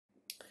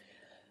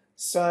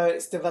So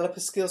it's developer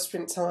skill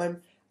sprint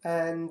time,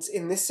 and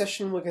in this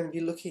session we're going to be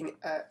looking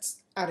at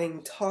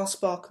adding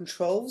taskbar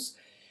controls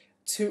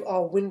to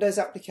our Windows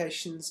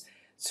applications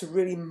to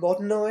really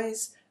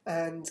modernize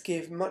and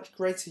give much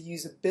greater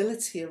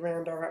usability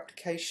around our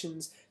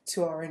applications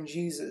to our end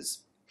users.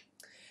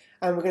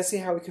 And we're going to see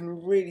how we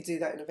can really do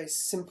that in a very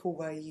simple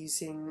way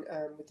using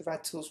with the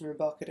RAD tools from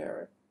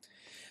Embarcadero.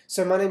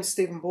 So my name is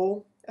Stephen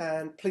Ball,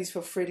 and please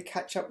feel free to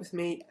catch up with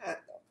me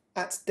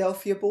at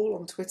Delphia Ball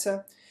on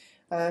Twitter.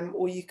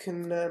 Or you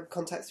can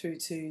contact through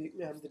to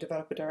the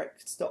developer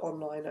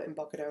direct.online at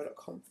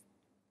embarcadero.com.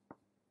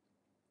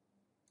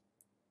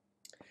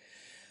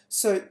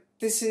 So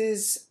this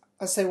is,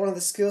 I say, one of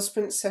the skill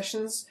sprint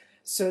sessions.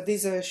 So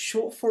these are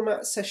short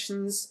format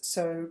sessions,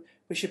 so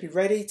we should be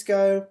ready to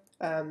go.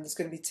 There's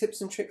going to be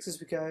tips and tricks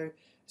as we go,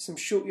 some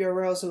short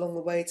URLs along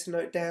the way to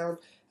note down.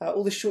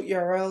 All the short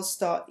URLs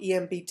start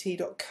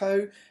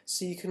embt.co,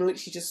 so you can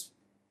literally just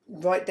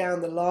write down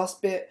the last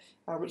bit,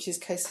 which is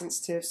case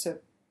sensitive, so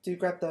do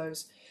grab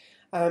those.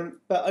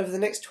 But over the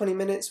next 20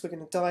 minutes we're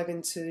going to dive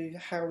into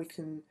how we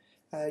can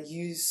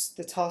use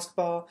the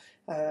taskbar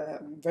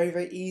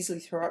very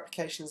easily through our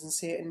applications and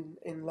see it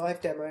in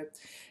live demo.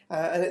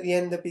 And at the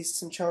end there'll be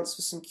some chance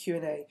for some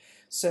Q&A.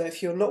 So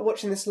if you're not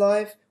watching this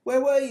live, where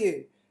were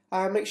you?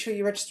 Make sure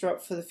you register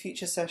up for the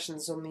future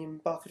sessions on the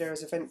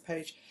Embarcadero's event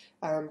page.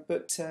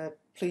 But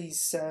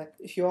please,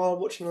 if you are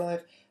watching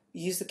live,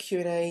 use the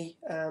Q&A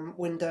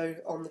window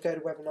on the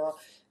GoToWebinar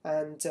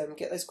and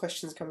get those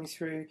questions coming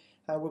through.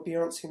 We'll be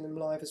answering them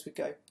live as we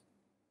go.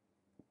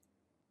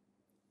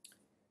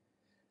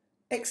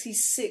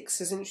 XE6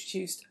 has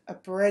introduced a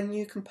brand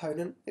new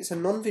component. It's a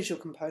non-visual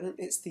component.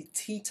 It's the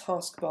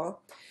T-Taskbar,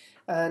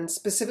 and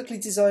specifically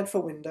designed for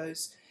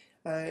Windows.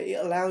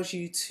 It allows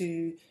you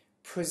to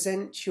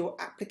present your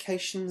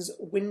application's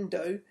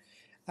window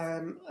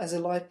as a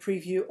live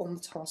preview on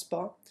the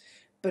taskbar,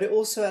 but it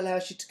also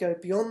allows you to go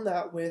beyond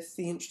that with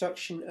the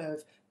introduction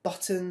of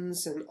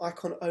buttons and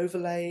icon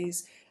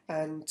overlays,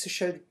 and to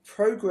show the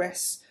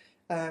progress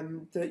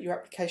that your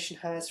application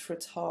has for a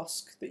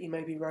task that you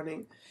may be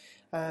running,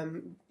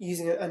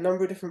 using a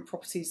number of different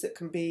properties that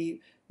can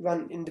be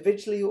run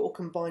individually or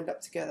combined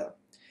up together.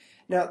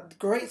 Now, the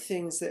great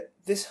thing is that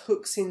this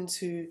hooks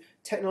into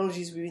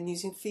technologies we've been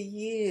using for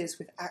years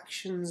with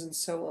actions and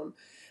so on.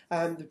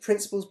 The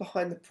principles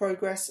behind the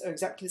progress are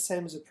exactly the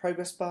same as a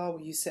progress bar,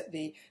 where you set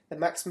the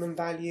maximum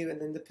value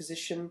and then the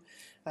position,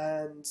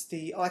 and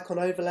the icon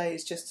overlay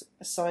is just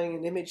assigning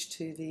an image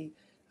to the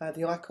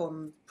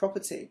icon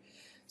property.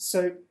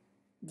 So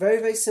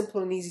very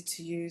simple and easy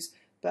to use,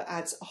 but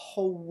adds a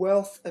whole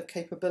wealth of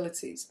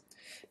capabilities.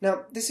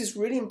 Now, this is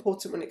really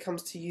important when it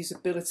comes to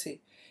usability.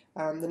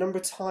 The number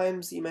of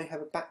times that you may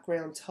have a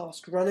background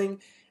task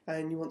running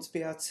and you want to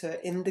be able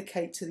to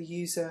indicate to the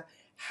user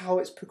how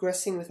it's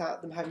progressing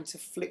without them having to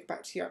flick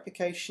back to your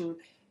application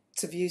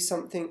to view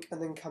something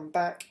and then come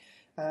back.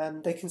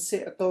 They can see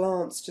at a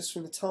glance just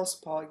from the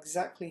taskbar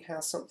exactly how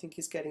something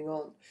is getting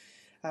on,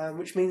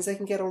 which means they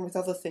can get on with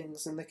other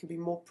things and they can be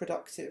more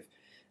productive.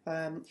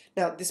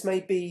 Now, this may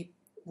be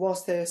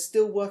whilst they're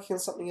still working on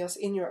something else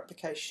in your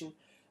application,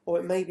 or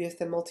it may be if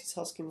they're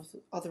multitasking with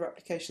other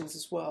applications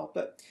as well.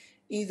 But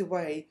either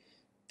way,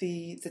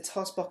 the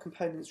taskbar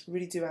components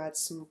really do add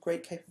some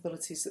great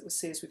capabilities that we'll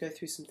see as we go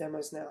through some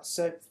demos now.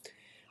 So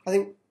I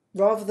think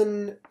rather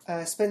than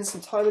spend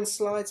some time in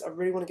slides, I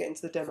really want to get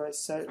into the demos,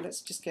 so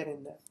let's just get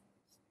in there.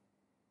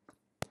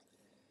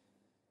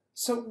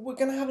 So we're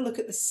going to have a look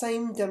at the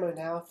same demo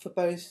now for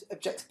both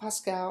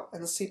Objective-Pascal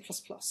and C++.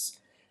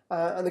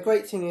 And the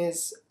great thing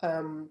is,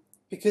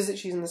 because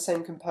it's using the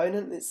same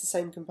component, it's the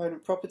same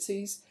component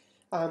properties.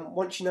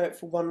 Once you know it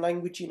for one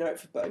language, you know it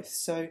for both.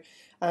 So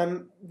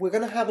we're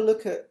going to have a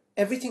look at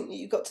everything that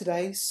you've got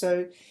today.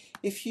 So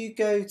if you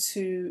go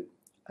to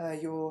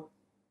your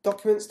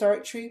Documents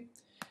directory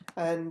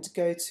and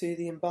go to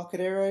the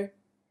Embarcadero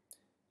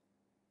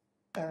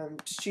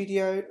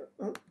Studio,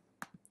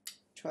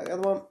 try the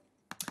other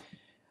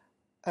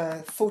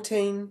one,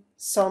 14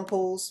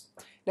 samples.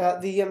 Now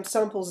the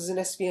samples is an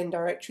SVN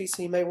directory,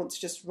 so you may want to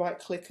just right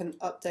click and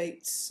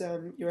update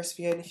your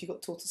SVN if you've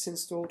got Tortoise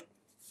installed.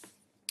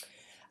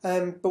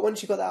 But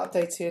once you've got that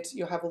updated,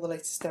 you'll have all the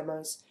latest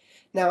demos.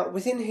 Now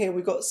within here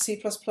we've got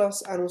C++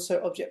 and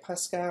also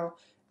Object-Pascal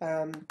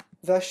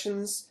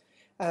versions,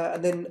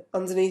 and then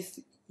underneath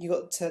you've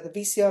got the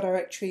VCR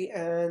directory,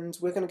 and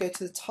we're going to go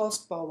to the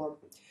taskbar one.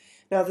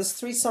 Now there's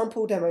 3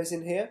 sample demos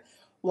in here,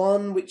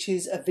 one which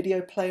is a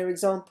video player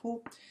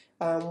example,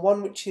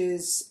 one which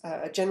is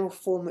a general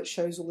form that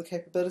shows all the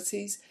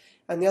capabilities,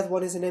 and the other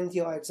one is an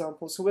MDI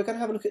example. So we're going to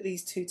have a look at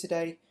these two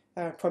today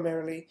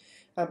primarily.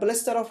 But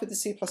let's start off with the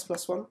C++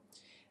 one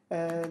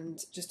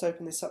and just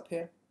open this up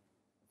here.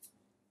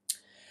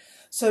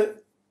 So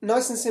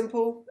nice and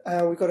simple,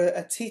 we've got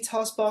a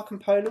T-Taskbar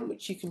component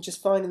which you can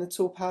just find in the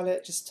tool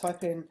palette. Just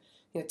type in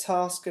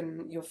task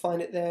and you'll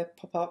find it there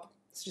pop up.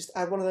 So just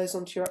add one of those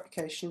onto your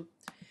application.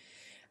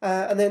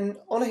 And then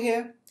on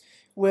here,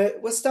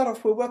 we'll start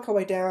off, we'll work our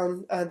way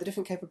down the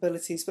different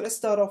capabilities, but let's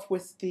start off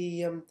with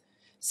the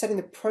setting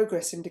the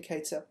progress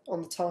indicator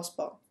on the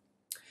taskbar.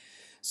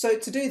 So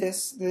to do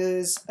this,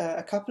 there's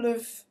a couple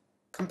of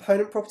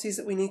component properties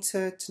that we need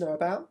to know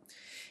about,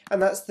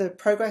 and that's the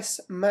progress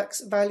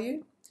max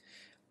value,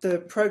 the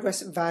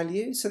progress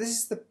value. So this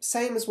is the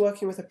same as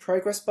working with a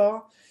progress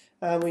bar.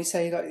 We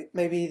say that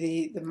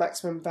maybe the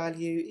maximum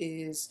value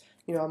is,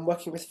 I'm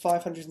working with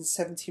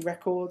 570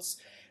 records.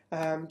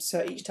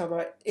 So each time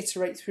I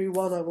iterate through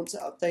one, I want to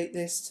update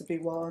this to be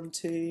 1,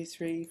 2,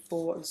 3,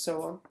 4, and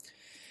so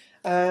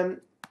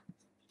on.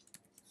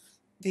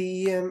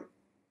 The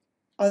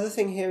other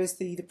thing here is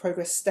the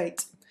progress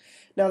state.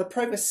 Now the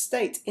progress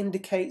state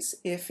indicates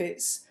if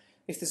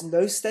there's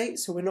no state,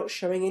 so we're not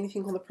showing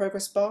anything on the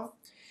progress bar.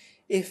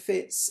 If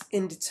it's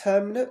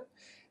indeterminate,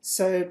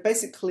 so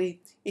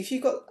basically if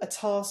you've got a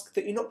task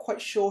that you're not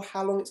quite sure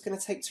how long it's going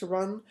to take to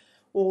run,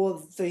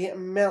 or the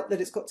amount that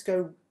it's got to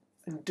go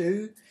and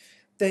do,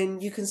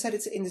 then you can set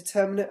it to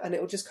indeterminate and it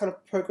will just kind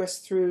of progress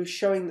through,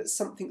 showing that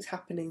something's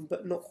happening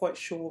but not quite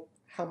sure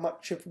how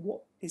much of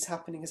what is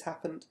happening has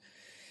happened.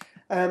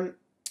 Then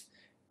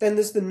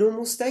there's the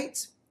normal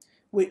state,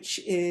 which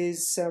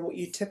is what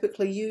you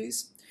typically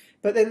use,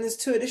 but then there's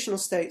two additional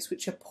states,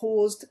 which are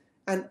paused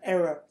and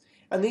error,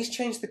 and these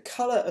change the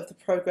colour of the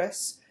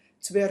progress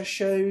to be able to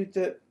show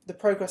that the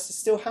progress has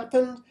still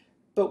happened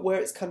but where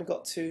it's kind of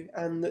got to,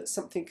 and that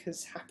something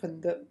has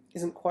happened that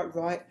isn't quite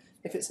right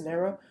if it's an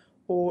error,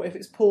 or if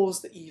it's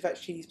paused that you've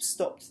actually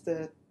stopped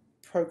the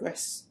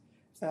progress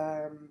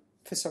for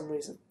some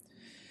reason.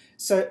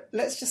 So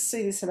let's just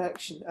see this in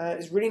action.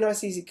 It's really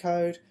nice, easy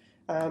code.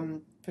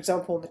 For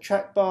example, on the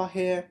track bar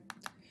here,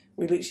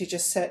 we literally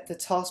just set the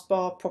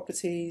taskbar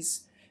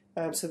properties,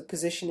 so the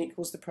position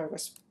equals the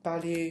progress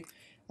value,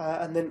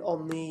 and then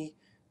on the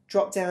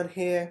drop down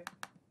here,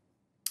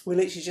 we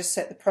literally just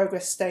set the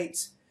progress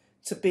state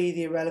to be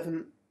the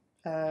irrelevant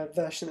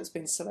version that's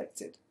been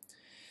selected.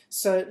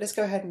 So let's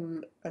go ahead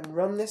and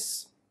run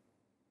this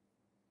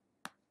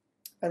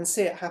and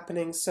see it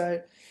happening.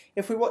 So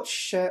if we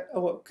watch,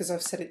 because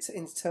I've set it to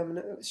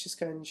indeterminate, let's just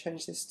go and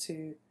change this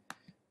to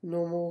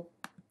normal,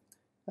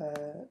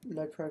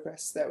 no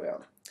progress, there we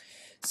are.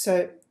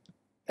 So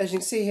as you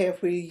can see here,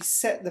 if we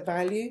set the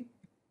value,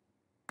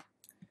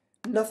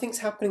 nothing's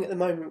happening at the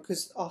moment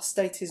because our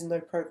state is no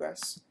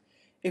progress.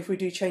 If we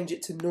do change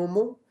it to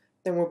normal,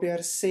 then we'll be able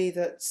to see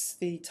that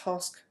the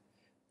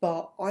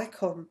taskbar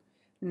icon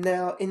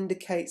now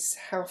indicates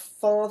how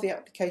far the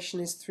application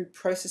is through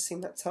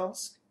processing that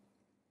task.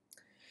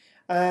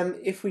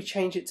 If we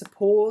change it to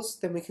pause,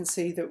 then we can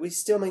see that we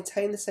still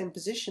maintain the same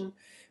position,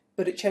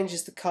 but it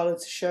changes the colour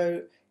to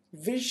show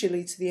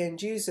visually to the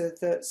end user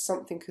that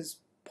something has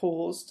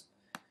paused.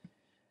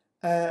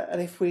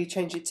 And if we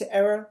change it to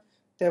error,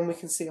 then we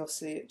can see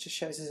obviously it just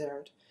shows as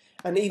errored.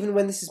 And even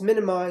when this is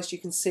minimized, you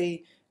can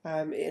see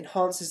it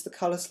enhances the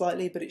colour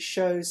slightly, but it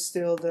shows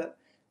still that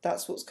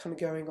that's what's kind of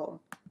going on.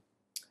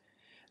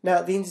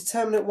 Now the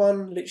indeterminate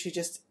one literally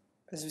just,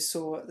 as we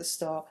saw at the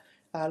start,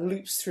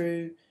 loops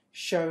through,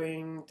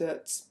 showing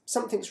that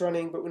something's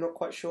running but we're not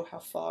quite sure how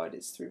far it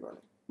is through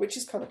running, which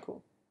is kind of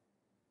cool.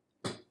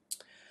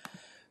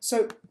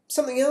 So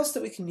something else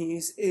that we can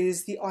use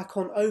is the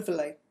icon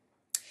overlay.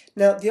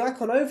 Now the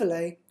icon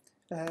overlay,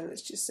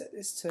 let's just set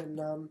this to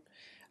none.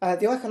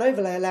 The icon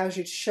overlay allows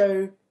you to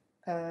show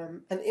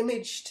an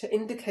image to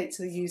indicate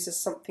to the user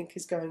something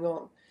is going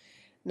on.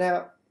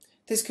 Now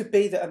this could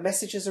be that a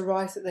message has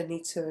arrived that they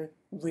need to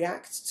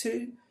react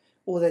to,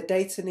 or their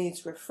data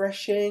needs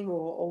refreshing,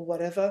 or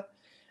whatever.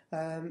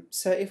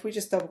 So if we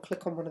just double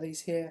click on one of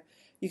these here,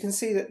 you can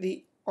see that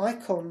the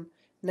icon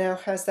now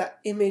has that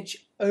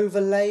image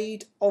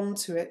overlaid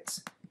onto it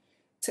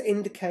to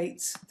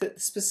indicate that the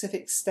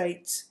specific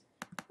state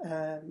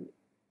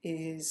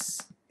is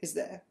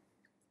there.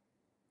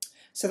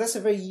 So that's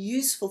a very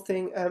useful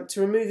thing.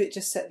 To remove it,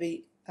 just set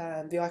the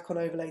icon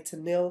overlay to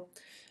nil,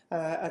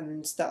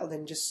 and that'll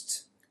then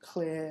just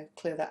clear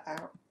that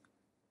out.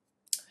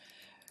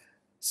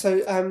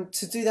 So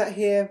to do that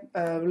here,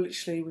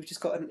 literally we've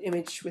just got an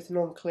image with an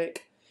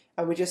on-click,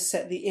 and we just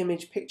set the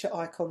image picture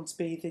icon to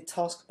be the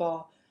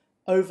taskbar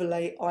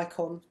overlay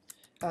icon,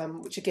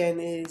 which again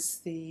is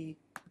the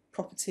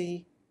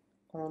property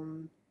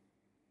on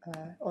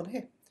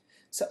here.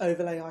 So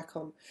overlay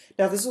icon.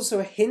 Now there's also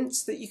a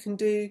hint that you can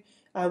do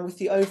with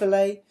the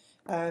overlay,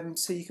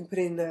 so you can put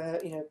in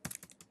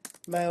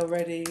mail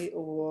ready,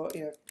 or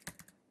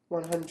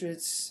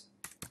 100s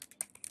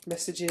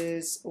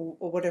messages,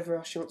 or whatever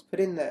else you want to put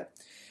in there,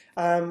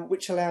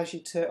 which allows you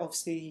to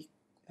obviously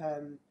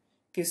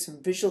give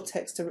some visual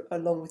text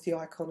along with the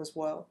icon as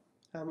well,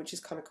 which is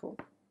kind of cool.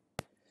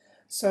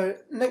 So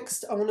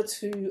next I wanted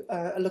to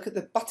look at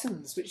the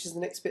buttons, which is the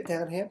next bit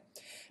down here.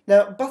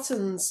 Now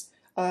buttons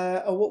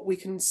are what we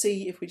can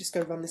see if we just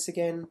go run this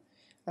again.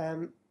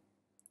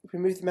 If we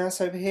move the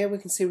mouse over here, we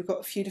can see we've got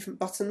a few different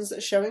buttons that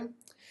are showing.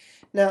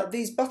 Now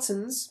these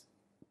buttons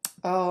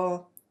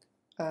are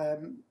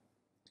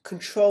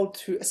controlled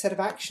through a set of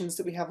actions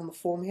that we have on the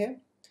form here.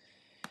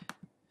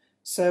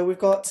 So we've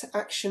got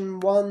action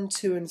 1,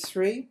 2 and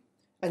 3,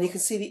 and you can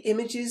see the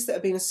images that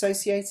have been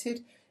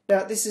associated.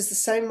 Now this is the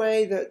same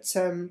way that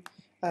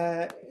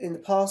in the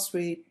past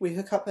we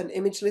hook up an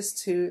image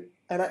list to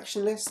an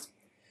action list.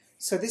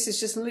 So this is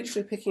just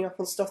literally picking up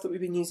on stuff that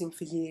we've been using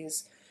for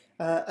years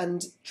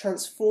and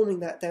transforming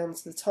that down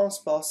to the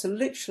taskbar. So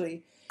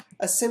literally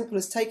as simple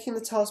as taking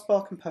the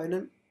taskbar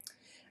component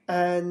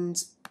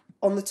and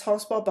on the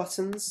taskbar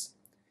buttons,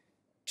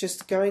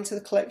 just going to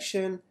the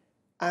collection,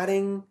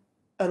 adding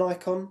an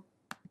icon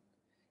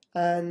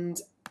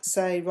and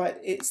say, right,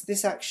 it's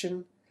this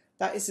action.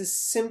 That is as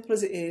simple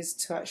as it is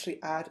to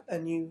actually add a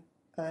new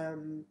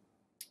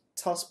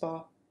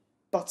taskbar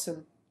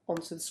button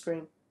onto the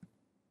screen.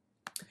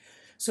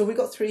 So we've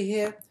got three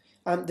here.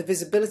 The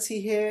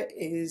visibility here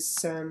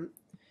is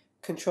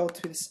controlled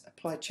through this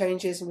apply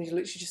changes, and we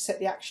literally just set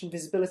the action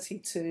visibility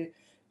to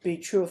be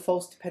true or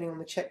false depending on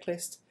the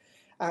checklist.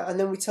 And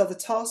then we tell the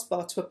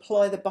taskbar to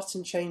apply the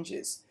button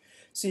changes.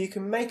 So you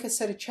can make a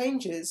set of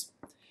changes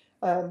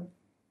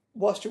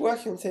whilst you're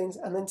working on things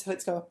and then tell it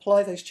to go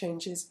apply those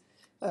changes.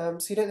 So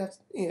you don't have to,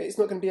 it's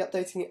not going to be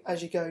updating it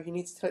as you go. You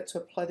need to tell it to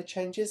apply the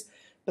changes,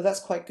 but that's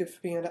quite good for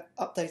being able to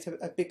update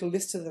a big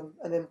list of them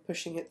and then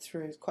pushing it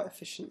through is quite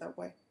efficient that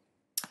way.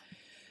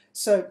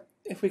 So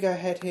if we go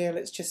ahead here,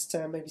 let's just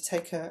maybe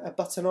take a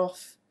button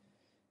off.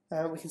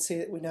 We can see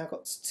that we now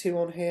got 2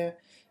 on here.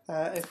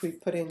 If we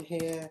put in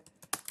here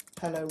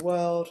hello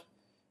world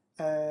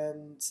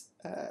and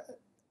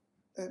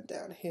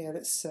down here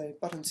let's say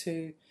button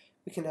 2,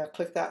 we can now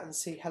click that and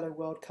see hello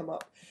world come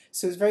up.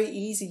 So it's very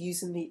easy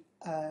using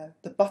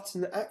the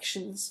button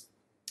actions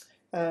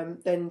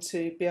then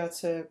to be able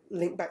to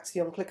link back to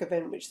the on-click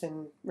event, which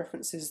then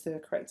references the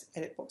correct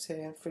edit box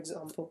here, for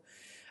example.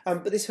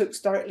 But this hooks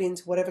directly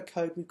into whatever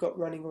code we've got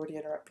running already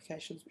in our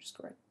applications, which is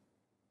great.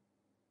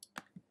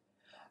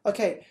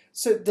 Okay,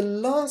 so the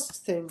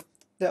last thing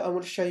that I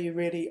want to show you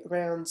really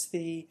around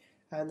the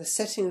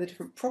setting of the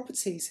different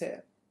properties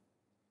here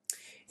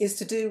is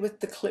to do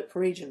with the clip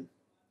region.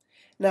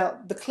 Now,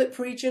 the clip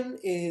region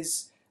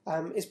is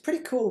pretty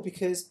cool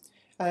because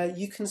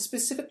you can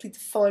specifically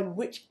define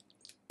which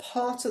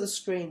part of the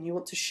screen you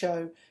want to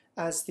show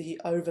as the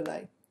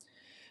overlay.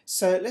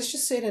 So let's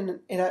just see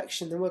it in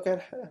action. Then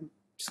we're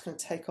just going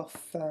to take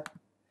off the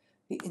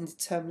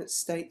indeterminate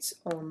state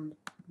on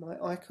my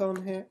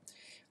icon here.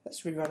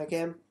 Let's rerun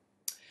again.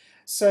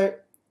 So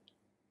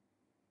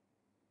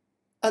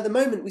at the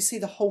moment we see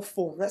the whole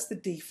form. That's the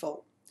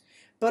default.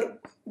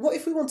 But what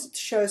if we wanted to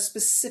show a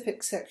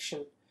specific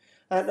section?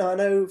 Now I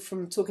know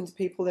from talking to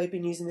people they've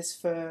been using this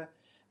for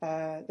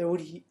they're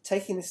already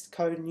taking this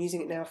code and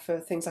using it now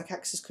for things like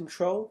access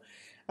control.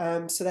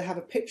 So they have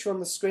a picture on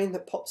the screen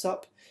that pops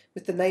up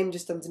with the name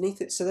just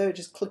underneath it. So they're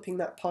just clipping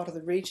that part of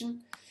the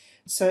region.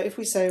 So if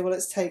we say, well,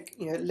 let's take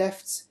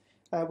left,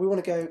 we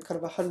want to go kind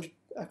of 100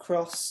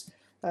 across,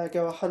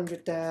 go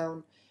 100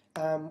 down.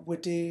 We'll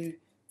do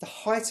the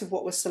height of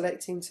what we're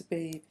selecting to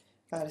be,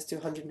 let's do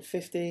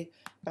 150,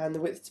 and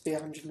the width to be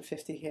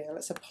 150 here.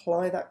 Let's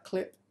apply that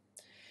clip.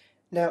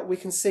 Now we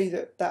can see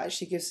that that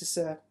actually gives us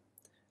a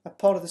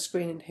part of the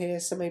screen in here,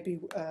 so maybe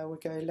we'll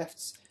go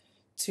left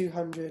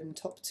 200 and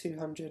top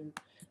 200 and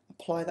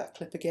apply that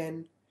clip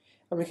again,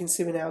 and we can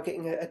see we're now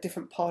getting a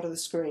different part of the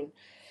screen.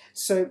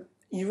 So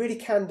you really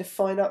can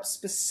define up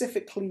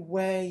specifically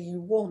where you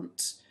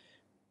want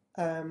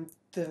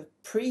the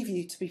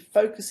preview to be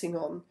focusing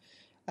on,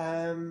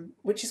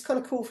 which is kind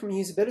of cool from a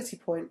usability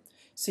point,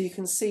 so you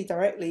can see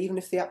directly, even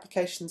if the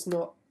application's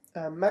not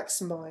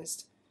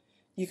maximized,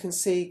 you can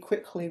see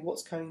quickly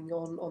what's going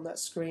on that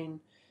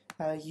screen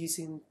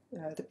using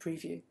the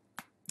preview.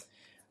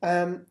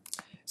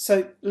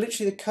 So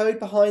literally the code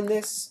behind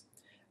this,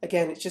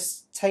 again, it's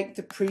just take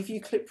the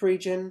preview clip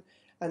region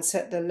and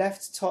set the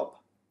left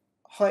top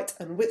height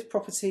and width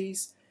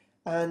properties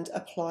and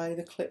apply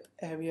the clip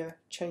area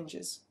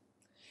changes.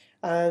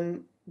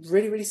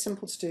 Really, really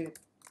simple to do.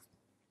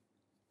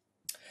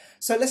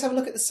 So let's have a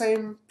look at the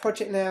same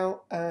project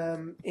now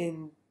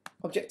in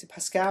Objective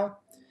Pascal.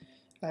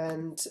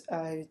 And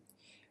I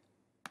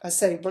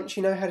say, once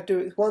you know how to do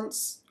it with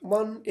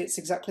one, it's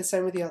exactly the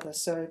same with the other.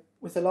 So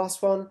with the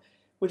last one,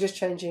 we're just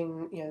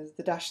changing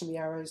the dash and the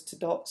arrows to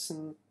dots,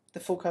 and the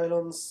full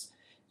colons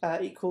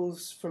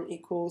equals from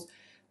equals.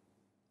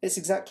 It's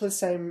exactly the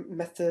same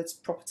methods,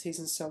 properties,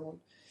 and so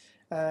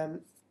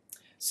on.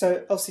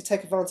 So obviously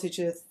take advantage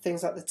of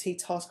things like the T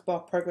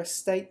taskbar progress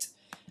state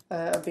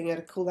and being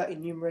able to call that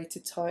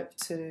enumerated type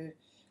to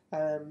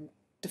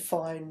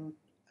define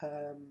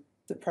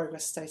the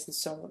progress state and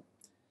so on.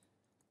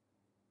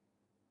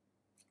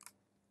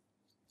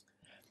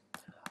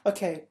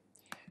 Okay,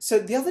 so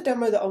the other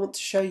demo that I want to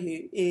show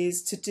you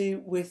is to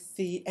do with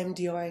the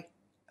MDI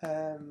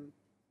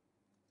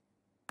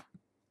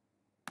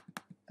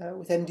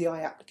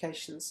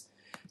applications.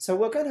 So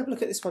we're going to have a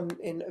look at this one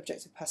in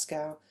Objective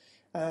Pascal,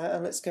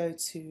 and let's go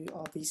to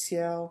our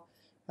VCL,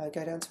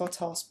 go down to our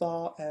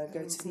taskbar, and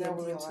go to the MDI. Now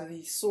we're into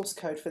the source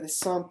code for this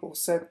sample.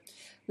 So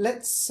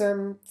let's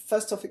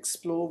first off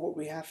explore what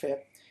we have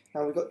here.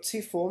 Now we've got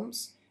two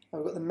forms.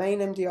 We've got the main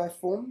MDI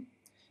form,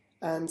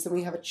 and then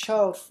we have a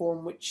child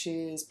form, which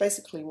is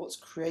basically what's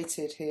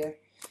created here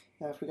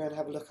if we go and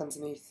have a look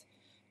underneath,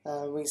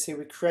 we can see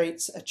we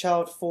create a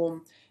child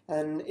form,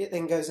 and it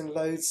then goes and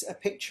loads a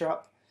picture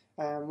up,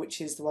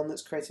 which is the one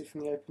that's created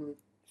from the open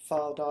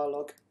file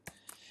dialog.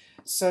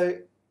 So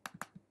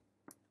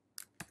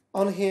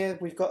on here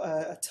we've got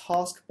a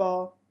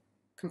taskbar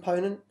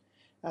component,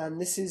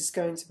 and this is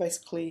going to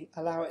basically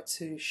allow it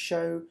to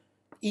show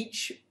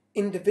each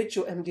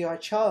individual MDI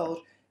child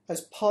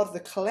as part of the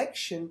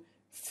collection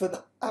for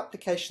the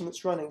application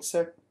that's running.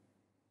 So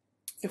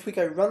if we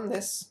go run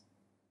this,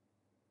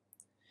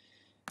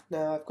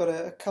 now I've got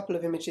a couple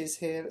of images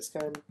here. Let's go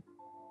and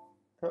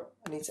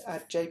I need to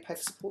add JPEG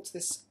support to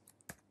this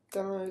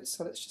demo,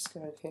 so let's just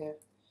go in here,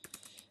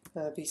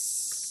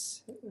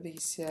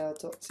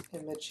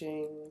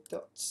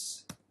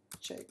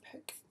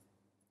 vcl.imaging.jpg.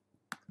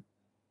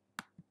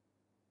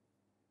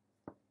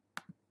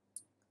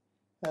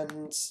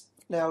 And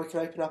now we can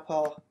open up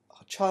our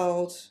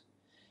child.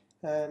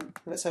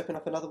 Let's open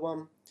up another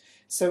one.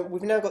 So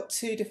we've now got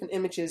two different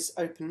images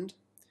opened,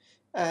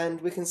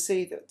 and we can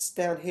see that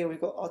down here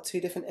we've got our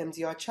two different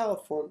MDI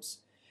child forms.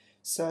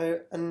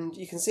 So, and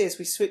you can see as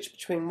we switch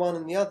between one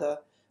and the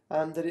other,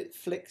 that it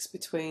flicks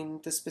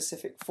between the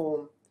specific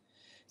form.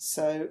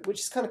 So, which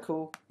is kind of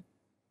cool.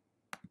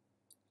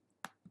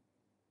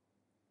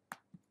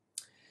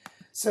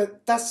 So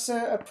that's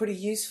a pretty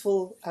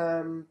useful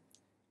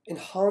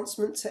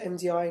enhancement to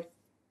MDI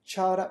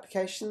child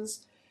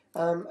applications,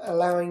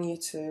 allowing you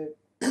to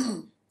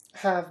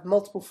have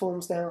multiple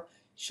forms now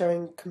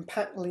showing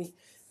compactly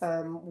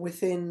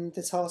within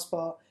the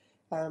taskbar,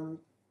 and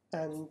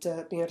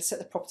being able to set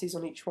the properties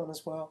on each one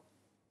as well.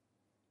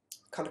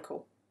 Kind of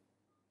cool.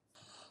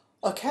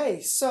 Okay,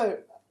 so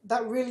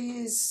that really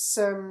is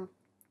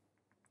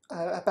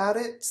about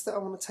it that I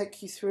want to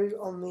take you through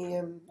on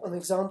the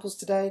examples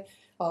today.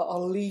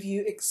 I'll leave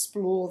you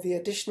explore the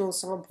additional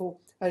sample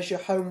as your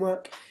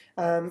homework.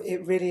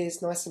 It really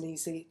is nice and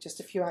easy, just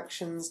a few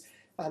actions,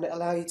 and it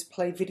allows you to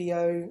play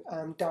video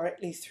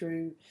directly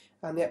through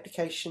the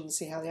application,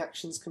 see how the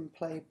actions can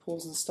play,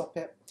 pause and stop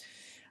it.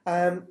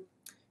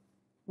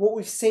 What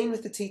we've seen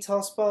with the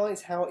T-Taskbar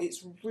is how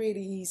it's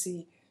really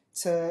easy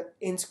to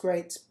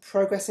integrate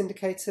progress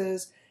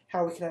indicators,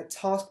 how we can add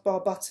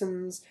taskbar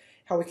buttons,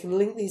 how we can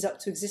link these up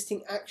to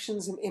existing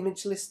actions and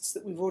image lists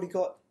that we've already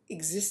got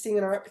existing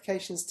in our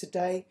applications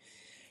today,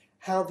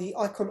 how the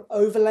icon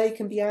overlay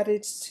can be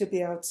added to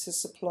be able to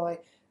supply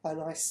a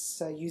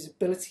nice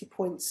usability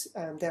points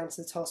down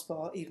to the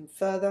taskbar even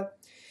further,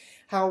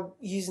 how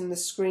using the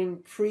screen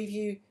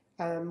preview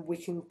we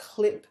can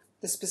clip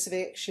the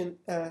specific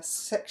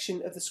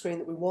section of the screen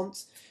that we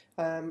want,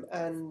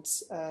 and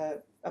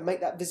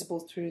make that visible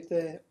through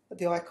the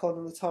icon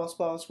on the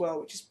taskbar as well,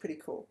 which is pretty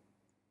cool.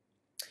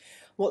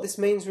 What this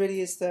means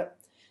really is that,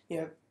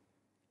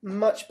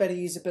 much better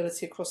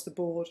usability across the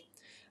board,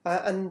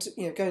 and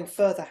going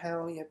further,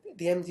 how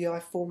the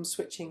MDI form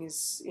switching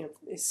is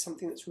is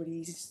something that's really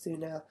easy to do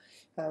now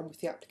with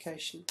the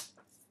application.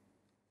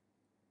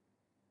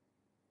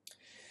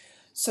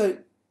 So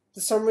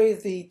the summary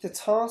of the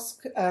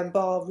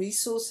taskbar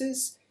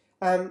resources,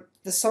 the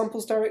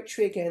samples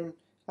directory, again,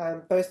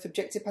 both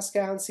Objective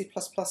Pascal and C++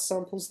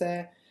 samples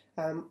there.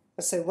 I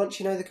say once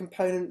you know the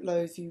component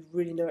load, you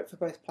really know it for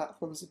both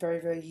platforms. It's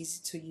very, very easy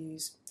to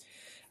use.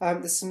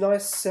 There's some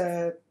nice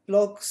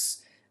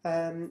blogs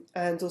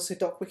and also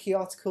DocWiki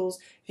articles.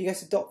 If you go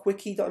to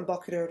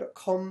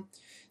docwiki.embarcadero.com,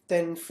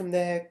 then from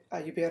there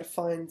you'll be able to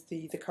find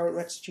the current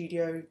Red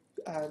Studio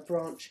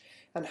branch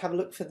and have a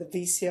look for the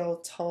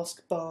VCL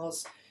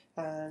taskbars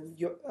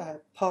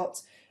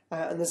part.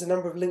 And there's a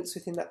number of links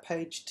within that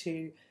page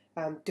to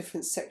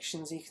different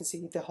sections. You can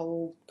see the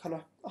whole kind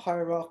of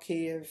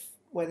hierarchy of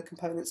where the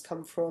components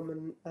come from,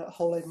 and a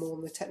whole load more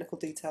on the technical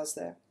details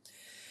there.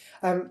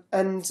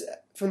 And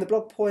from the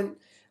blog point,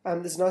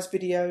 there's a nice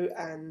video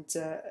and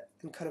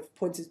kind of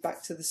pointed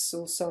back to the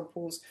source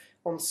samples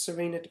on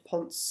Serena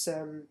DuPont's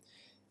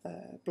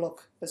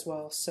blog as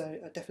well, so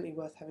definitely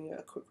worth having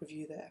a quick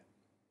review there.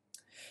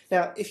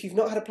 Now, if you've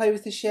not had a play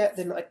with this yet,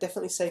 then I'd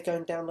definitely say go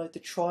and download the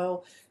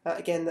trial.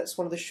 Again, that's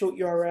one of the short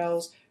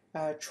URLs,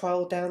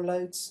 trial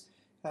downloads,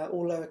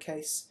 all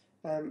lowercase.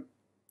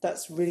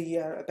 That's really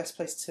a best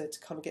place to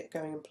kind of get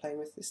going and playing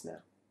with this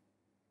now.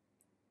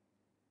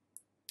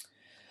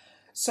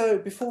 So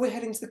before we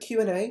head into the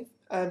Q&A,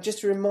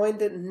 just a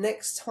reminder,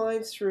 next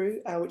time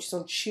through, which is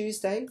on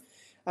Tuesday,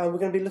 we're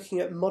going to be looking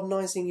at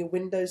modernising your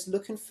Windows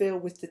look and feel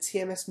with the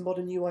TMS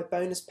Modern UI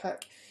bonus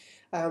pack,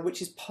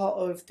 which is part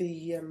of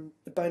the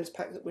bonus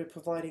pack that we're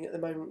providing at the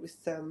moment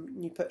with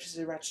new purchases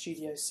of RAD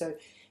Studio. So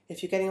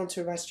if you're getting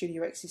onto a RAD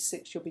Studio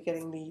XE6, you'll be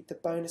getting the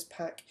bonus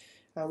pack,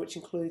 which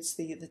includes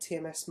the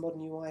TMS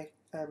Modern UI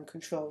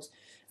controls.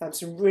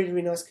 Some really,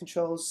 really nice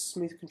controls,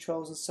 smooth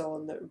controls and so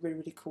on, that are really,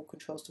 really cool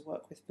controls to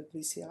work with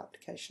VCL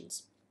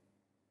applications.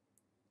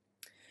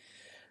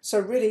 So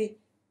really,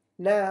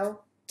 now,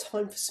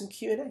 time for some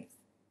Q&A.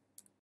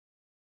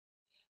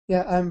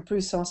 Yeah,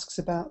 Bruce asks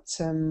about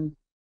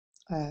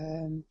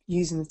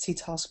using the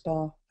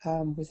T-Taskbar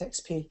with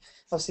XP.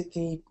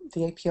 Obviously,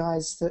 the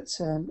APIs that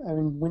are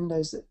in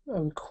Windows that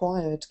are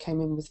required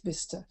came in with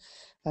Vista,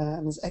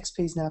 and as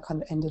XP is now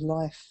kind of end of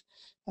life,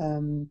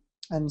 and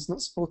is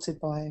not supported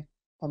by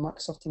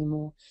Microsoft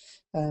anymore.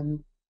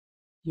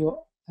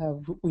 You're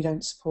we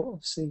don't support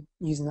obviously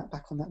using that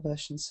back on that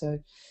version. So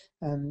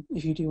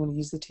if you do want to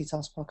use the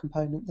T-Taskbar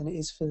component, then it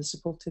is for the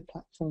supported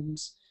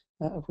platforms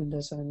of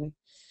Windows only.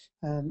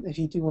 If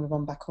you do want to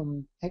run back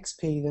on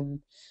XP,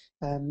 then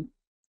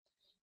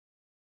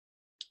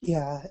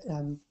yeah,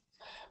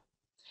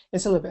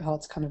 it's a little bit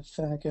hard to kind of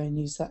go and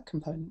use that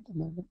component at the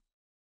moment.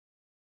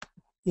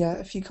 Yeah,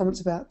 a few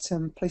comments about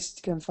places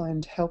to go and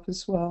find help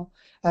as well.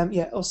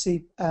 Yeah,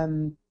 obviously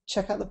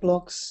check out the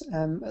blogs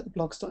at the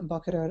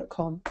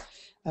blogs.embarcadero.com,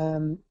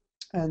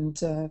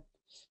 and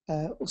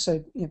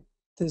also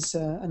there's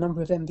a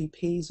number of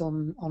MVPs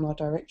on our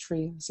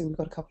directory. So we've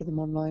got a couple of them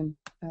online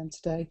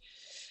today.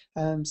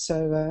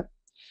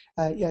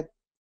 Yeah,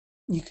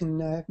 you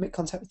can make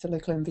contact with the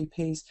local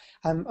MVPs.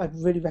 I'd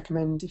really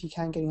recommend, if you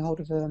can, getting a hold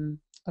of a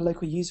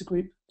local user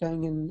group,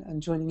 going in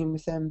and joining in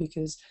with them,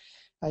 because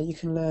you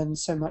can learn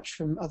so much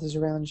from others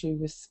around you,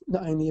 with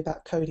not only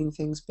about coding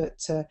things, but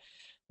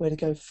where to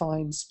go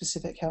find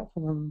specific help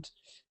around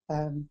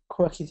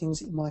quirky things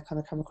that you might kind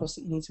of come across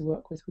that you need to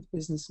work with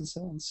business and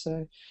so on.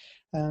 So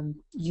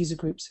user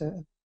groups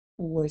are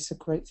always a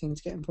great thing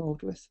to get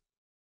involved with.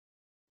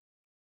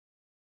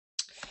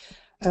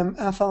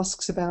 Alf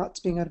asks about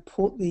being able to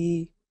port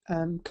the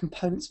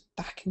components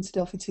back into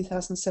Delphi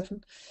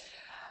 2007.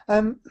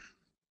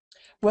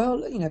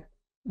 Well,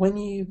 when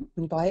you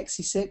buy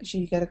XE6,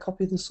 you get a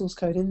copy of the source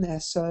code in there,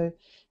 so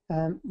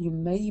you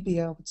may be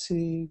able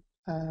to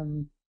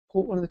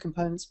port one of the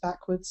components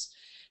backwards.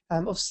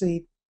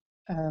 Obviously,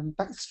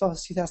 back as far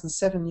as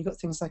 2007, you've got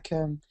things like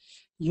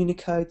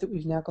Unicode that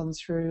we've now gone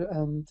through.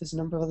 There's a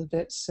number of other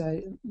bits,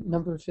 a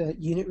number of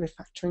unit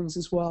refactorings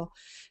as well,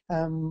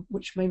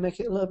 which may make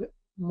it a little bit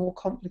more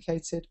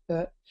complicated,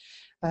 but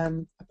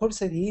I'd probably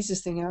say the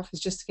easiest thing, Alf, is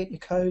just to get your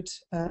code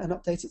and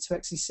update it to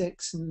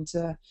XE6,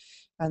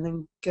 and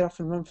then get off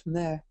and run from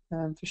there,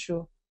 for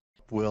sure.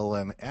 Will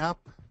an app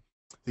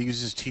that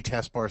uses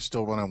T-Taskbar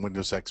still run on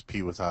Windows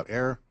XP without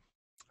error?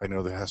 I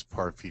know the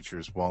taskbar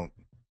features won't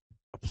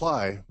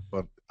apply,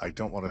 but I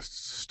don't want to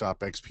stop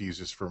XP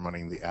users from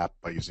running the app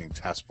by using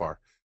Taskbar.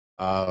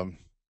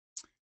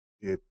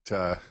 It's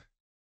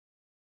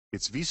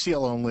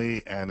VCL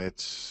only, and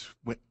it's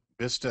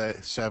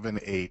Vista 7,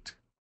 8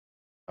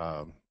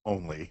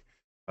 only.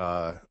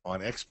 On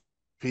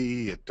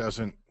XP, it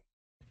doesn't.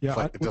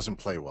 Yeah, it doesn't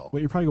play well. What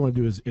you're probably going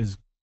to do is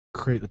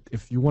create.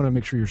 If you want to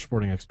make sure you're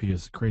supporting XP,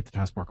 is create the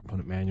taskbar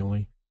component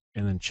manually,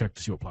 and then check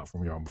to see what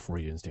platform you're on before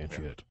you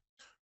instantiate it.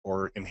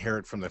 Or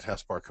inherit from the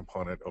taskbar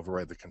component,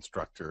 override the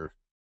constructor,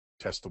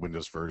 test the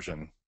Windows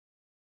version,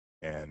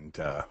 and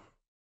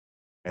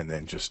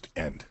then just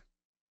end.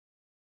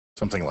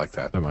 Something like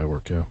that. That might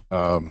work, yeah.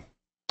 I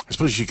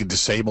suppose you could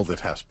disable the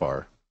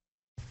taskbar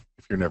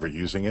if you're never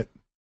using it,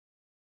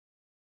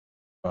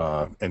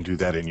 and do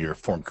that in your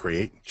form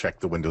create. Check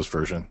the Windows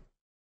version.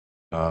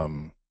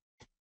 And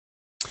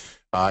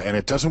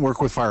it doesn't work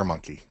with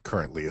FireMonkey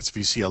currently. It's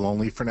VCL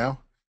only for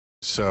now.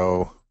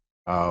 So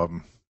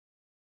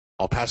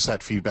I'll pass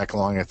that feedback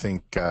along. I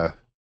think,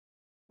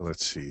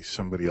 let's see,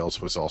 somebody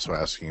else was also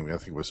asking me, I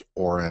think it was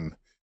Oren,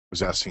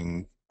 was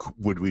asking,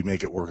 would we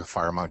make it work with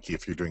FireMonkey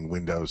if you're doing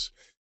Windows?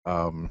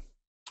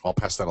 I'll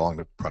pass that along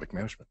to product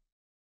management.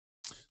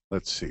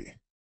 Let's see.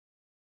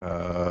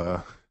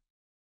 Yeah,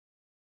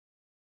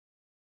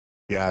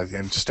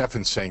 and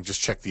Stefan's saying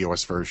just check the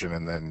OS version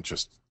and then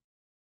just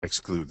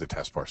exclude the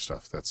taskbar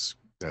stuff. That's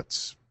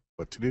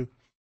what to do.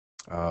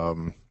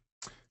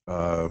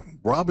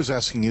 Rob is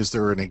asking, is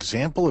there an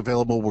example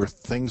available where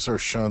things are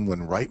shown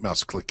when right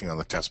mouse clicking on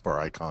the taskbar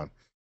icon?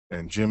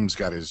 And Jim's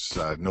got his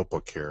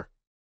notebook here,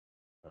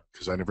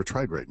 because I never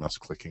tried right mouse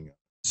clicking.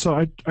 So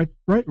I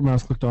right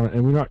mouse clicked on it,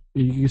 and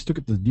you just look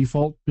at the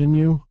default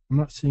menu. I'm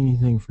not seeing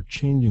anything for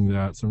changing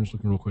that, so I'm just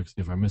looking real quick to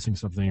see if I'm missing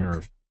something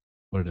or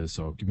what it is.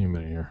 So give me a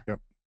minute here. Yep.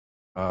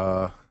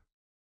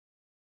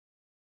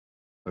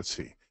 Let's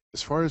see.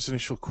 As far as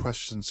initial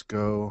questions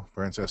go,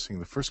 Brian's asking,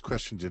 the first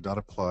question did not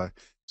apply.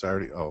 So I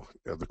already,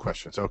 the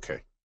questions.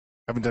 Okay.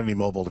 Haven't done any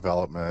mobile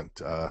development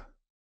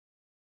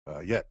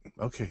yet.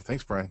 Okay.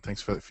 Thanks, Brian.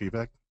 Thanks for that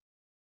feedback.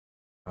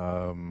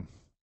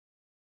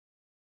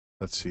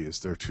 Let's see. Is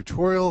there a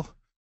tutorial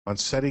on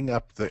setting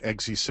up the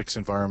XE6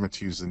 environment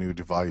to use the new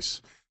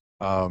device?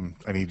 I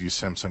need to use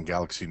Samsung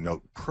Galaxy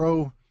Note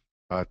Pro,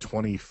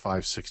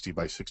 2560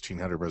 by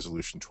 1600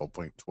 resolution,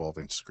 12.12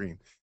 inch screen.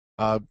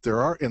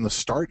 There are, in the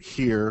Start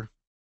Here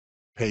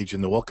page,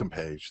 in the welcome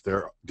page,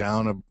 there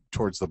down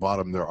towards the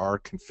bottom, there are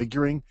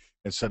configuring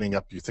and setting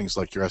up your things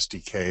like your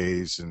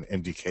SDKs and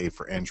NDK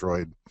for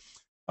Android.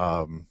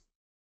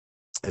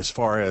 As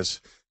far as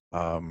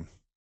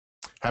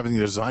having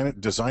the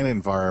design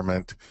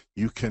environment,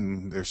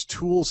 there's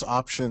tools,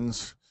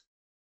 options,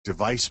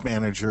 device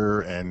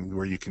manager, and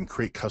where you can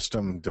create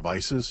custom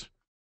devices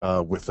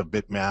with a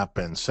bitmap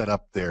and set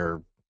up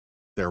their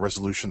their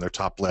resolution, their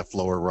top left,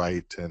 lower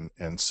right,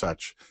 and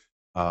such.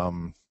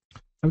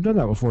 I've done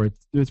that before.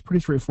 It's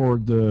pretty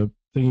straightforward. The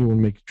thing you want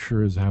to make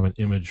sure is have an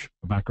image,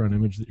 a background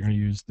image that you're going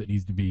to use that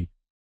needs to be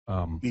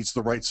needs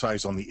the right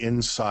size on the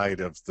inside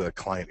of the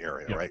client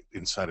area, yeah. right?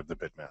 Inside of the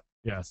bitmap.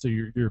 Yeah, so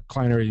your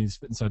client area needs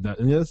to fit inside that.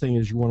 And the other thing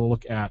is you want to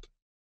look at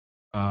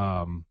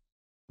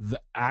the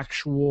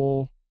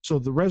actual, so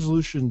the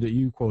resolution that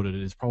you quoted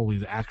is probably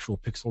the actual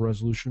pixel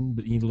resolution,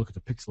 but you need to look at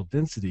the pixel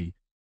density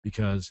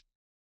because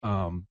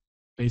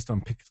based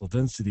on pixel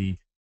density,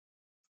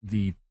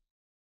 the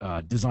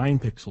design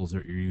pixels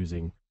that you're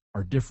using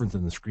are different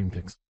than the screen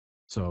pixel.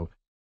 So,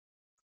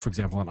 for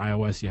example, on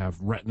iOS, you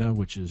have Retina,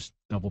 which is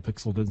double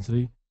pixel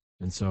density.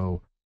 And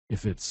so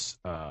if it's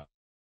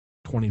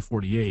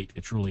 2048,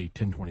 it's really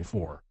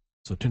 1024.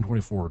 So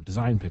 1024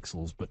 design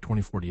pixels, but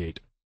 2048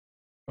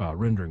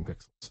 rendering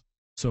pixels.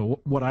 So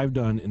what I've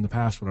done in the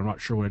past, when I'm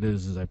not sure what it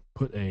is I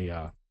put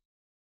a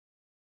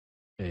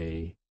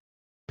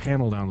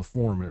panel down the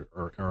form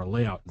or a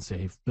layout and say,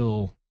 hey,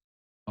 fill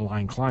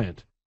align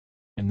client,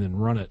 and then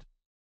run it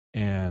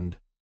and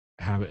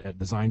have it at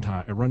design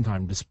time, at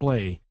runtime,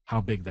 display how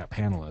big that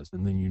panel is,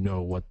 and then you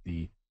know what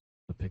the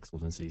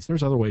pixel density is.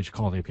 There's other ways to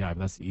call an API, but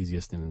that's the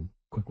easiest and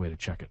quick way to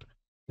check it.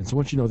 And so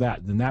once you know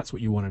that, then that's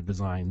what you want to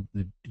design,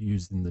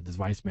 use in the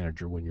device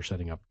manager when you're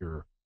setting up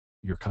your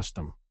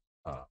custom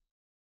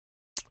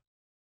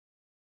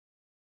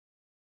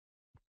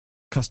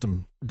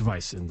custom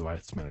device in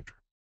device manager,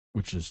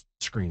 which is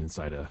screen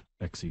inside a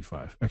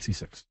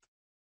XE6.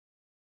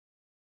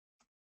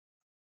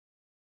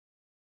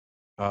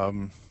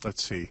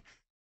 Let's see.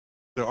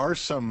 There are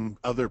some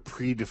other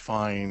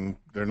predefined,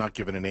 they're not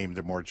given a name,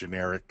 they're more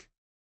generic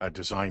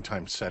design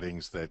time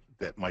settings that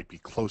might be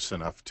close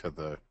enough to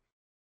the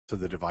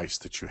device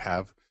that you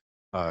have,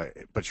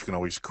 but you can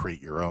always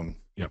create your own.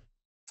 Yep.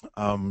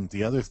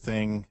 The other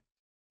thing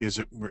is,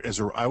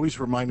 I always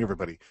remind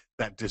everybody,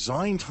 that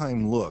design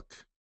time look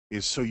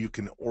is so you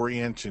can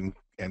orient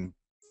and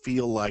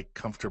feel like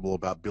comfortable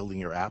about building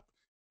your app,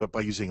 but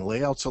by using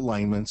layouts,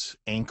 alignments,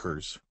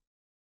 anchors,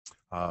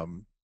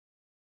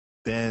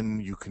 then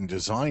you can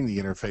design the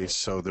interface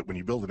so that when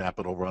you build an app,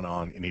 it'll run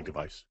on any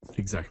device.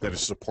 Exactly. That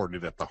is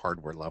supported at the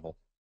hardware level.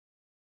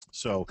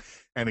 So,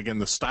 and again,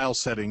 the style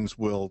settings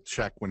will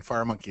check when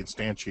FireMonkey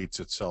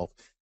instantiates itself.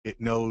 It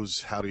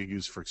knows how to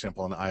use, for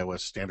example, on iOS,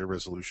 standard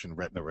resolution,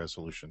 Retina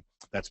resolution.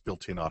 That's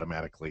built in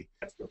automatically.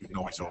 You can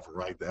always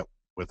override that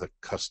with a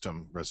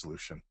custom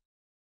resolution.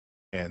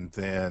 And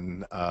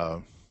then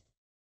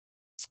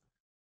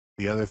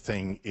the other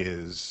thing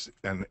is,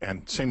 and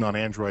same on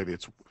Android,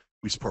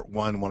 we support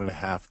 1,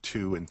 1.5,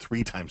 2, and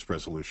 3 times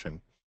resolution.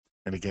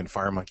 And again,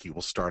 FireMonkey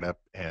will start up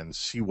and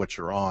see what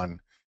you're on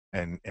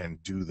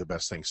and do the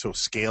best thing. So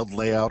scaled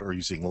layout or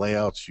using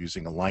layouts,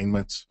 using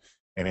alignments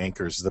and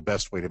anchors is the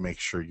best way to make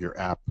sure your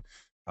app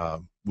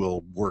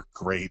will work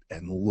great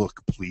and look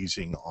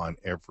pleasing on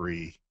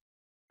every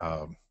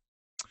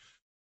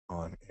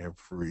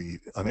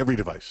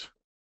device.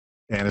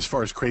 And as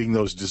far as creating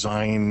those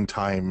design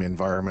time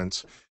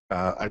environments,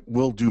 I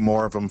will do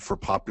more of them for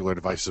popular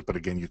devices, but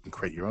again, you can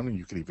create your own and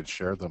you can even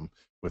share them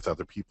with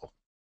other people.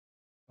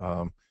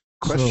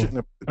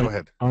 Question, go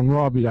ahead. On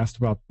Rob, you asked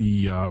about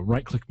the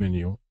right-click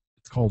menu.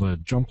 It's called a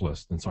jump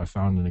list, and so I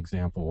found an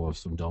example of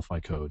some Delphi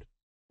code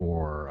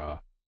for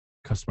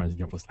customizing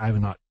jump list. I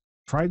have not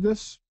tried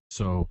this,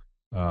 so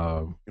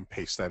you can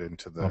paste that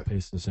into the. I'll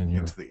paste this in here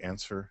into the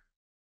answer.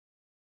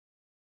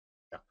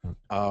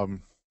 Yeah.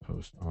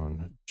 Post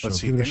on. Let's So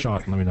see. give it a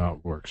shot and let me know how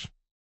it works.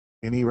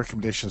 Any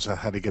recommendations on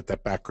how to get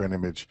that background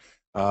image?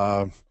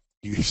 You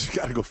just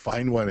got to go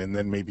find one and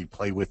then maybe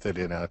play with it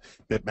in a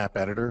bitmap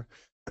editor.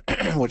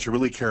 What you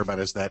really care about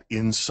is that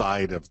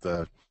inside of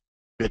the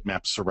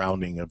bitmap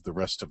surrounding of the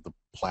rest of the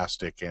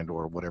plastic and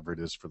or whatever it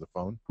is for the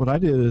phone. What I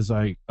did is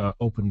I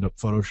opened up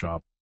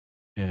Photoshop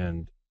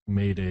and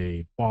made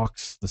a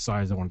box the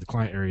size I wanted the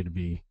client area to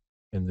be,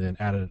 and then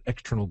added an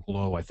external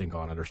glow, I think,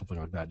 on it or something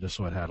like that, just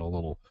so it had a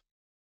little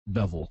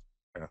bevel.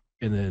 Yeah.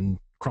 And then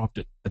cropped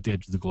it at the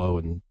edge of the glow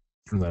and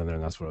threw that in there,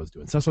 and that's what I was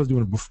doing. So that's what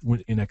I was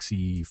doing in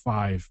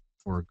XE5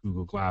 for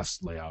Google Glass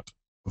layout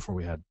before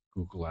we had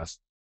Google Glass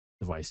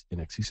device in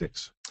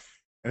XE6.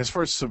 And as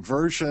far as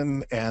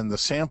subversion and the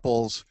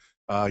samples,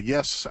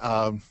 yes,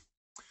 go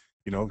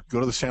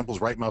to the samples,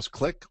 right mouse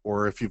click,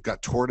 or if you've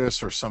got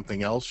Tortoise or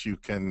something else, you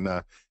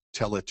can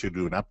tell it to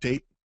do an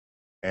update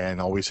and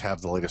always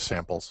have the latest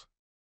samples.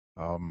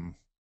 You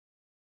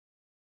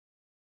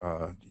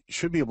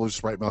should be able to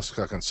just right mouse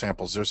click on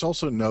samples. There's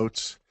also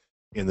notes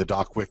in the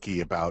doc wiki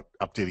about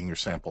updating your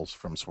samples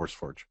from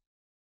SourceForge.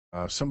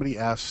 Somebody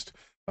asked,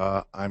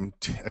 I'm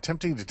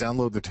attempting to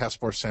download the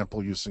Taskbar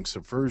sample using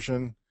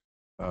Subversion.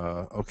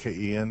 Okay,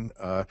 Ian,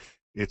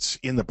 it's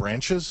in the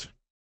branches.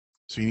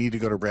 So you need to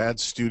go to Rad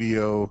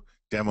Studio,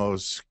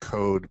 Demos,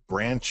 Code,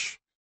 Branch.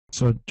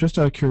 So just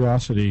out of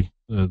curiosity,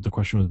 the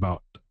question was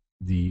about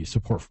the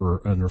support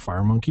for under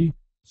FireMonkey.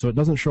 So it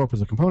doesn't show up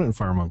as a component in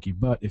FireMonkey,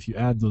 but if you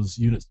add those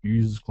units to your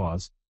users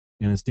clause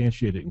and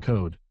instantiate it in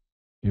code,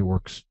 it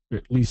works.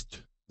 At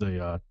least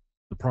the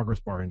the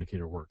progress bar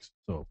indicator works.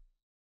 So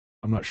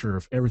I'm not sure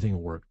if everything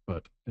will work,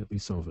 but at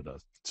least some of it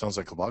does. Sounds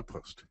like a blog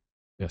post.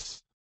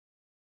 Yes.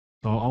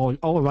 So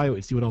I'll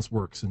evaluate, see what else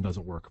works and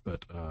doesn't work.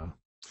 But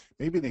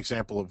maybe an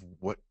example of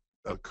what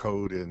a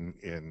code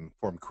in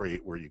Form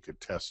Create where you could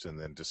test and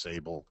then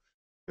disable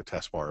the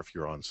taskbar if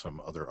you're on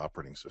some other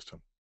operating system.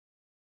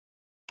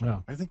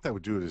 Yeah, I think that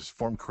would do it as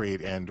Form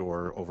Create and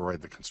or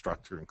override the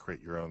constructor and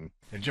create your own.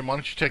 And Jim, why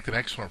don't you take the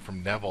next one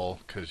from Neville,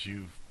 because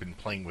you've been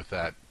playing with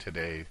that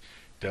today.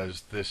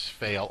 Does this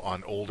fail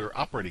on older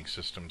operating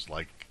systems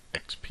like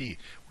XP,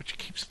 which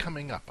keeps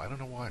coming up? I don't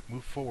know why.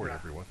 Move forward,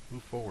 everyone.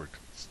 Move forward.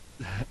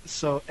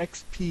 So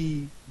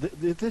XP,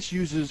 this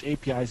uses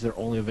APIs that are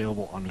only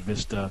available on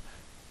Vista,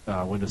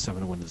 Windows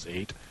 7, and Windows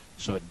 8.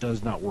 So it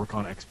does not work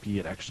on XP.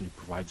 It actually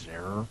provides an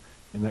error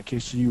in that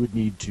case. So you would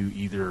need to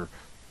either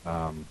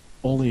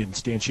only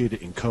instantiate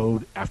it in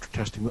code after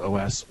testing the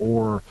OS,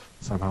 or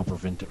somehow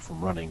prevent it from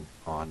running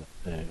on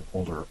an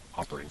older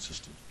operating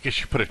system. I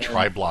guess you put a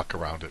try block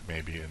around it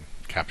maybe and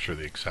capture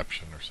the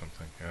exception or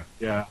something.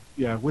 Yeah.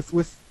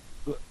 With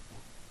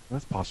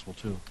that's possible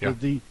too. Yeah.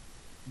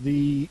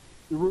 It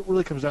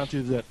really comes down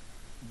to that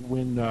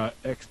when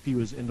XP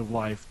was end of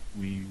life,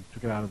 we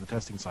took it out of the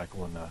testing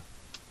cycle, and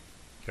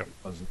it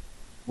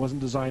wasn't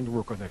designed to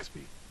work with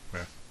XP.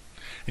 Yeah.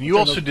 And you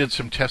also did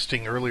some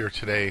testing earlier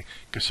today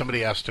because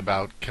somebody asked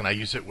about, can I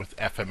use it with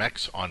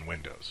FMX on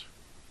Windows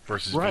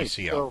versus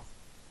VCL?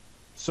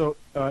 So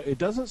it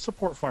doesn't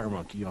support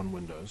FireMonkey on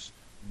Windows,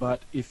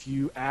 but if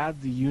you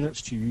add the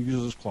units to your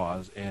users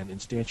clause and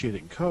instantiate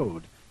it in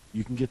code,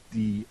 you can get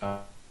the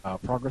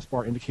progress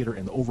bar indicator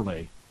and the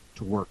overlay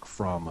to work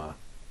from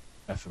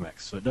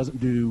FMX. So it doesn't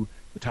do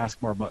the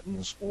taskbar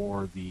buttons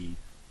or the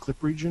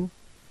clip region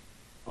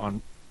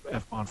on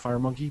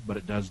FireMonkey, but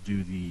it does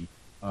do the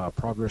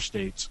progress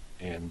states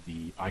and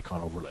the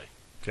icon overlay.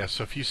 Yeah,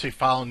 so if you say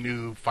file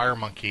new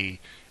FireMonkey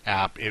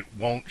app, it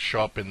won't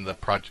show up in the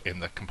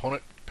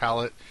component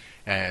palette,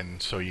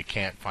 and so you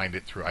can't find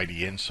it through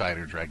ID Inside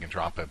or drag and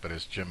drop it. But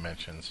as Jim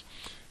mentions,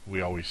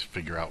 we always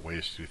figure out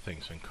ways to do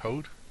things in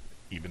code,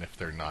 even if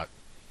they're not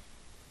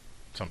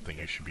something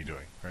you should be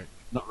doing, right?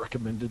 Not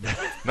recommended.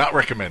 Not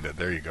recommended.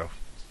 There you go.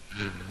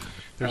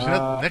 There's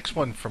another next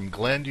one from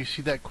Glenn. Do you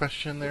see that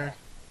question there?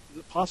 Is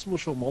it possible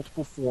to show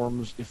multiple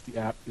forms if the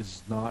app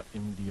is not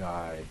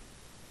MDI?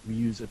 We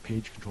use a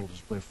page control to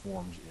display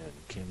forms in.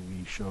 Can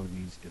we show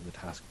these in the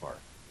taskbar?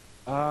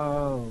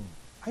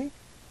 I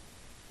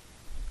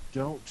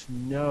don't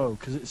know,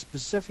 because it's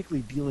specifically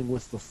dealing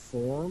with the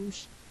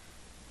forms.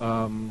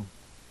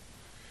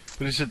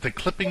 But is it the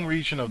clipping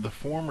region of the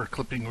form or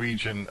clipping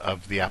region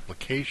of the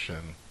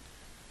application?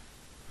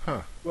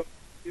 Huh. Well,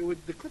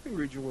 the clipping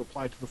region would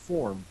apply to the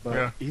form,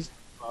 but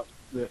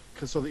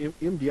so the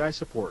MDI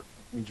support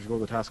means you go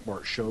to the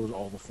taskbar, it shows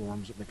all the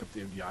forms that make up the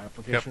MDI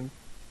application. Yep.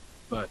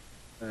 But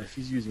if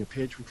he's using a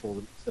page control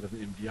instead of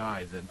an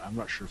MDI, then I'm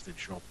not sure if they'd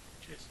show up in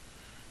the case.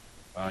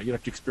 You'd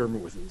have to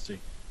experiment with it and see.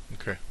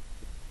 Okay.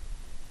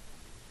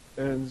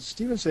 And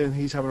Steven's saying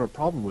he's having a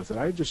problem with it.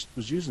 I just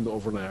was using the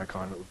overlay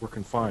icon. It was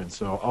working fine.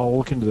 So I'll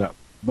look into that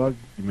bug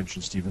you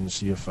mentioned, Steven, to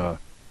see if...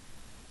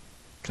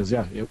 Because,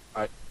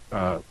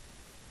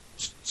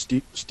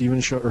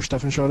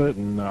 Stefan showed it,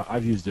 and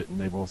I've used it, and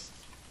they both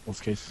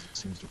cases it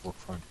seems to work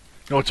fine.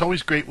 No, it's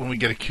always great when we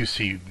get a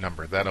QC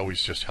number. That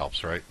always just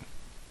helps, right?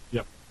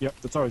 Yep,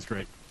 that's always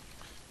great.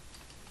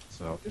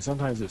 So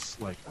sometimes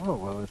it's like, oh,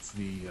 well, it's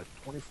the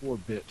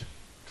 24-bit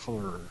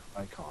color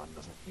icon,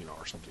 doesn't,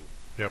 or something.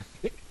 Yep.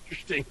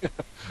 Interesting.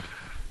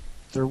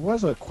 There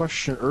was a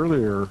question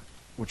earlier,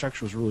 which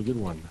actually was a really good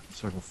one,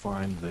 so I can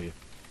find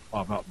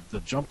about the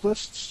jump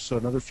lists. So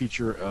another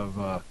feature of,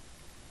 I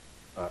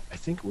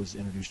think it was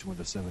introduced in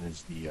Windows 7,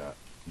 is the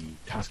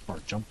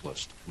taskbar jump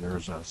list. And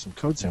there's some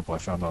code sample I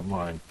found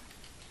online,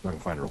 so I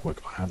can find it real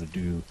quick, on how to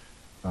do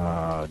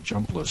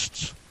jump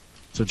lists.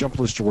 So jump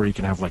lists are where you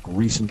can have like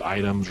recent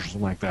items or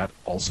something like that,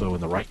 also in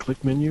the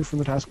right-click menu from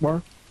the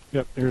taskbar.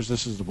 Yep,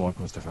 this is the blog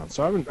post I found.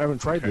 So I haven't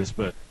tried this,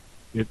 but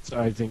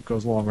I think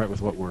goes along right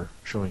with what we're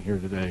showing here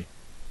today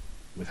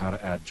with how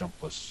to add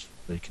jump lists.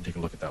 They can take a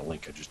look at that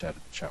link I just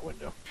added to the chat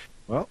window.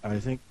 Well, I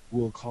think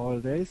we'll call it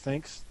a day.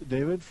 Thanks,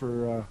 David,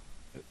 for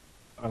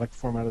I like the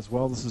format as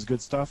well. This is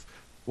good stuff.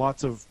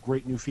 Lots of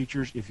great new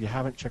features. If you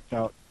haven't checked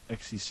out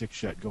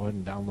XC6 yet, go ahead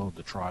and download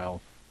the trial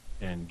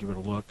and give it a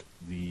look.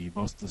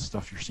 Most of the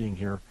stuff you're seeing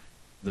here,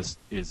 this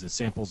is the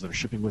samples that are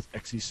shipping with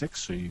XC6,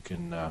 so you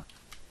can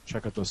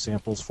check out those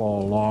samples, follow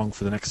along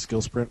for the next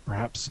skill sprint,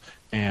 perhaps,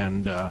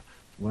 and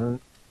learn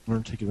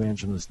to take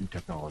advantage of this new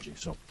technology.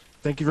 So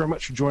thank you very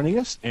much for joining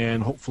us,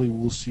 and hopefully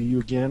we'll see you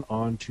again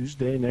on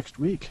Tuesday next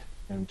week.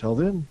 Until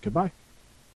then, goodbye.